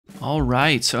All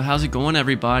right, so how's it going,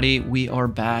 everybody? We are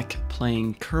back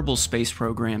playing Kerbal Space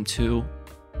Program 2,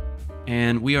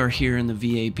 and we are here in the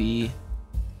VAB.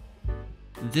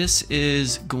 This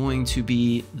is going to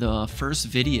be the first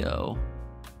video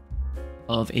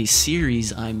of a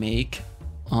series I make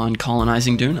on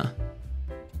colonizing Duna.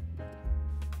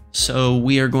 So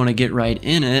we are going to get right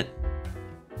in it.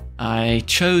 I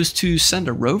chose to send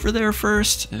a rover there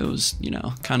first. It was,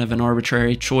 kind of an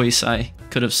arbitrary choice. I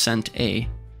could have sent a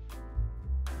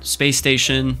space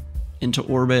station into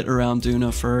orbit around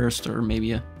Duna first, or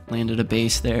maybe landed a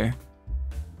base there.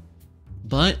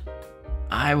 But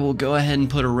I will go ahead and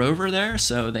put a rover there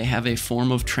so they have a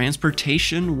form of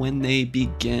transportation when they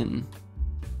begin.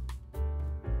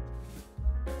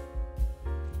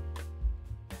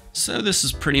 So this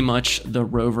is pretty much the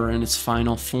rover in its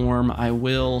final form. I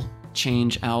will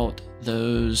change out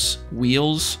those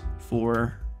wheels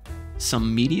for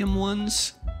some medium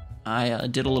ones. I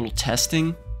did a little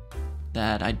testing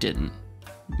that I didn't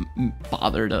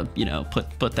bother to,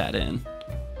 put that in.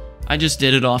 I just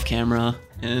did it off camera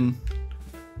and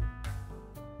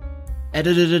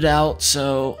edited it out,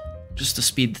 so just to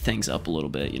speed things up a little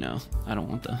bit, I don't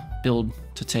want the build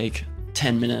to take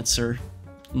 10 minutes or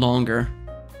longer.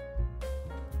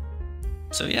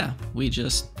 So yeah, we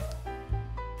just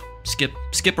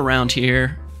skip around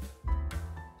here.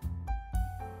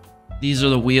 These are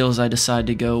the wheels I decide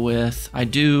to go with. I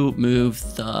do move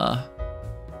the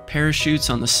parachutes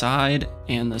on the side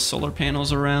and the solar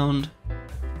panels around.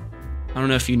 I don't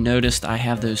know if you noticed, I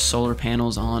have those solar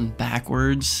panels on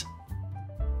backwards,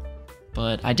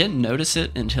 but I didn't notice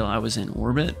it until I was in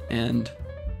orbit, and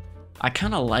I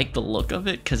kind of like the look of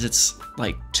it because it's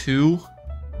like two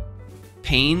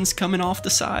panes coming off the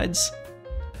sides.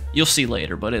 You'll see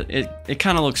later, but it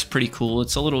kind of looks pretty cool.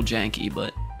 It's a little janky,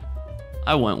 but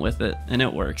I went with it and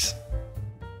it works.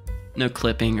 No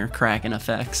clipping or cracking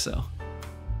effects, so.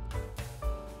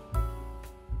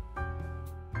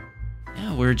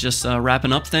 Yeah, we're just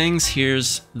wrapping up things.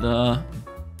 Here's the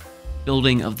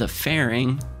building of the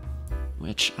fairing,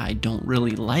 which I don't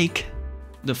really like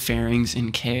the fairings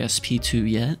in KSP2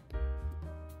 yet.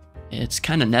 It's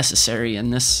kind of necessary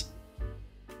in this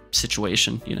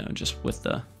situation, just with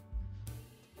the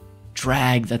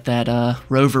drag that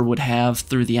rover would have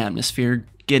through the atmosphere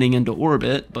getting into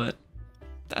orbit, but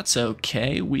that's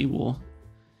okay. We will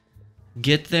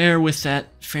get there with that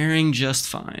fairing just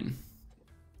fine.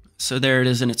 So there it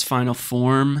is in its final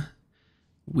form.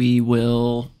 We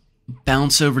will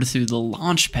bounce over through the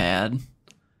launch pad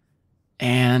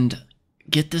and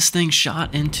get this thing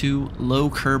shot into low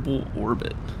Kerbal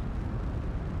orbit.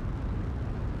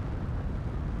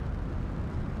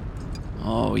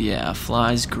 Oh yeah,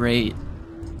 flies great.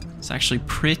 It's actually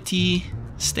pretty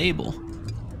stable.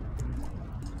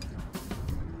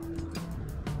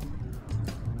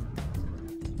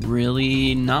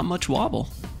 Really not much wobble.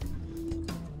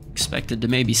 Expected to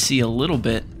maybe see a little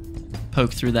bit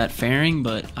poke through that fairing,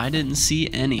 but I didn't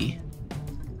see any.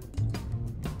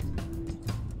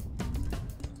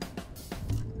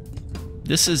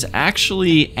 This is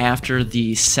actually after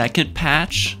the second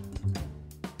patch,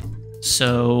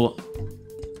 so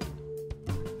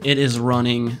it is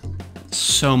running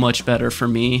so much better for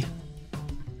me.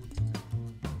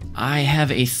 I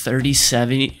have a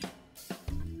 3070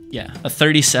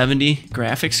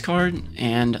 graphics card,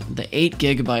 and the 8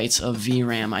 gigabytes of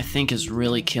VRAM I think is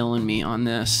really killing me on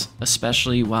this,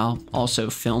 especially while also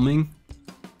filming.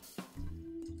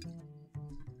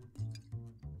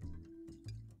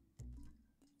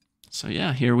 So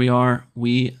yeah, here we are.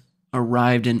 We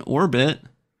arrived in orbit,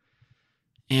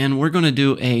 and we're going to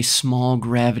do a small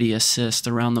gravity assist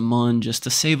around the Mun just to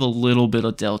save a little bit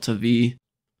of delta V.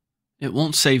 It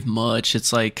won't save much.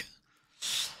 It's like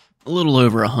a little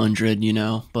over 100,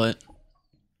 but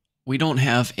we don't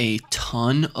have a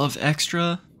ton of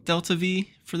extra delta V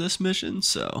for this mission,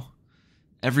 so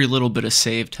every little bit of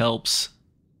saved helps.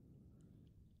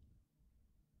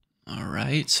 All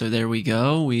right, so there we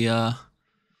go. We we'll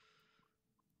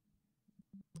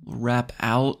wrap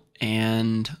out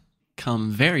and come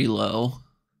very low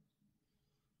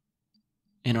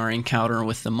in our encounter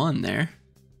with the Mun there.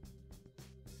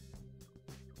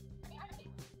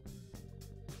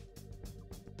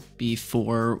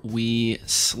 Before we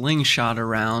slingshot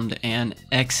around and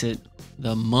exit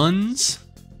the Mun's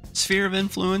sphere of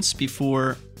influence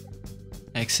before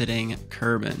exiting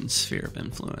Kerbin's sphere of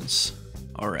influence.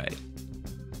 All right.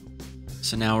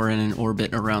 So now we're in an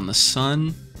orbit around the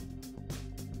sun.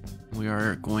 We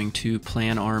are going to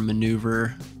plan our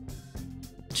maneuver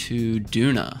to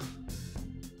Duna.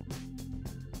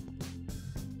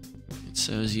 It's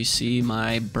So as you see,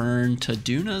 my burn to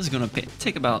Duna is going to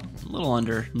take about a little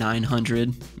under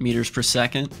 900 meters per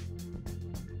second.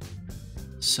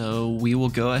 So we will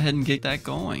go ahead and get that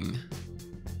going.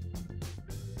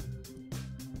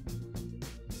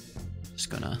 Just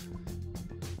gonna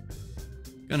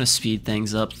speed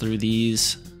things up through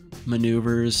these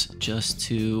maneuvers just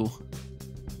to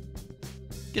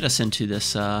get us into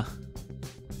this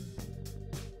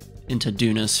into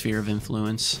Duna's sphere of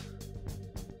influence.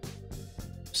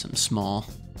 Some small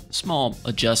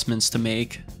adjustments to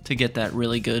make to get that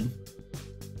really good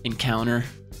encounter.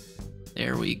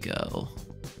 There we go.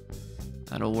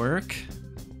 That'll work.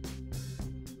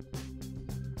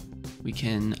 We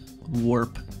can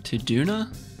warp to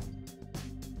Duna.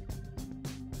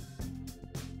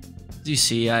 As you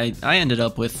see, I ended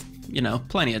up with, you know,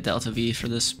 plenty of delta V for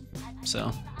this,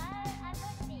 so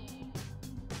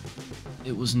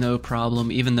it was no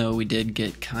problem, even though we did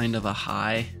get kind of a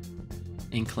high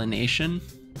inclination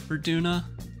for Duna.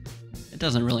 It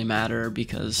doesn't really matter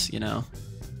because, you know,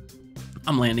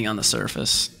 I'm landing on the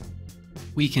surface.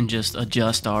 We can just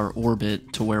adjust our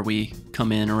orbit to where we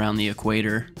come in around the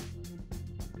equator.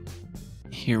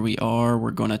 Here we are,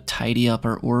 we're going to tidy up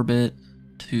our orbit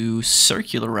to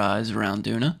circularize around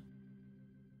Duna.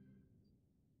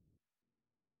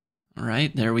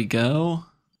 Alright, there we go.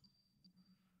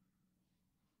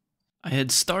 I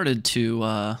had started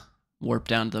to warp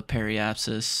down to the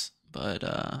periapsis, but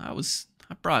I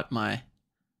brought my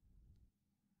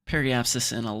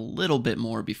periapsis in a little bit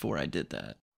more before I did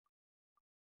that.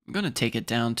 I'm going to take it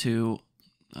down to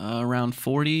around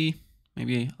 40,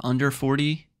 maybe under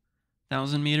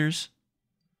 40,000 meters.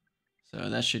 So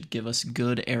that should give us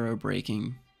good aero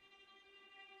braking.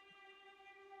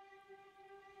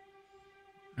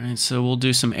 Alright, so we'll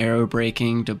do some aero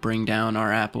braking to bring down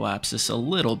our apoapsis a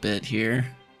little bit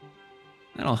here.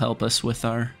 That'll help us with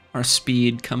our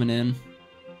speed coming in.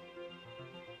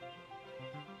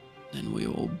 Then we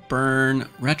will burn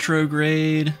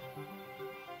retrograde.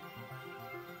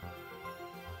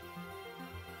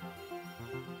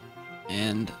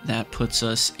 And that puts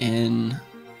us in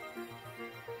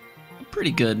a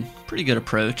pretty good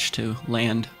approach to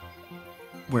land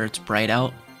where it's bright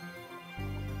out.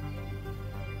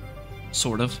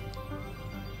 Sort of.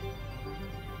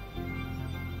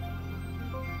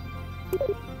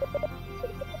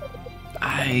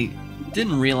 I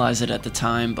didn't realize it at the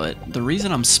time, but the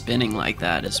reason I'm spinning like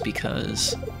that is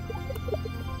because,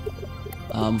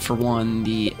 for one,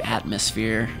 the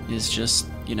atmosphere is just,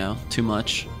 you know, too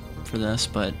much for this.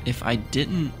 But if I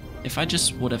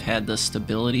just would have had the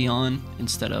stability on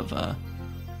instead of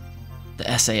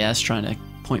the SAS trying to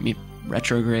point me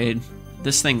retrograde,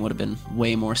 this thing would have been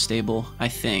way more stable, I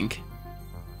think.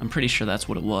 I'm pretty sure that's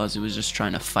what it was. It was just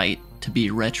trying to fight to be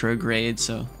retrograde,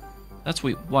 so that's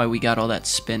why we got all that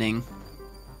spinning.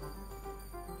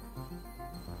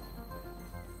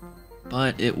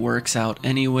 But it works out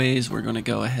anyways. We're going to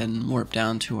go ahead and warp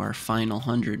down to our final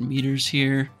 100 meters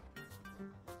here.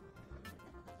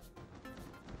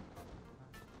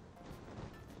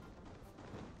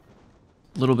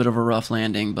 A little bit of a rough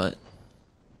landing, but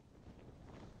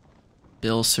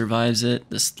Bill survives it.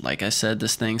 This, like I said,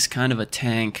 this thing's kind of a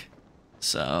tank,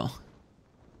 so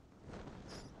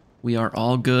we are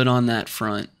all good on that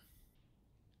front.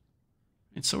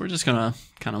 And so we're just gonna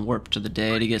kind of warp to the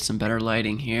day to get some better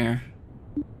lighting here.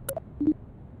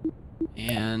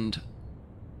 And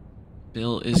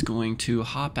Bill is going to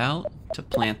hop out to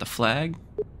plant the flag,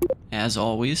 as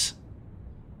always.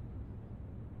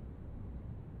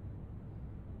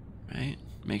 Right,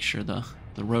 make sure the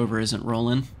rover isn't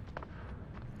rolling.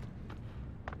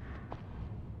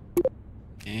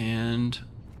 And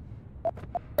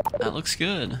that looks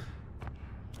good.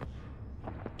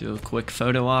 Do a quick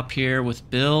photo op here with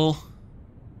Bill.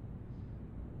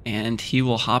 And he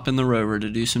will hop in the rover to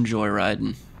do some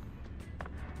joyriding.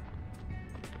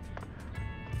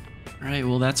 Alright,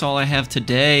 well that's all I have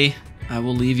today. I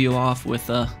will leave you off with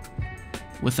a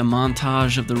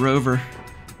montage of the rover.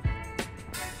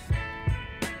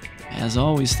 As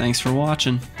always, thanks for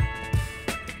watching.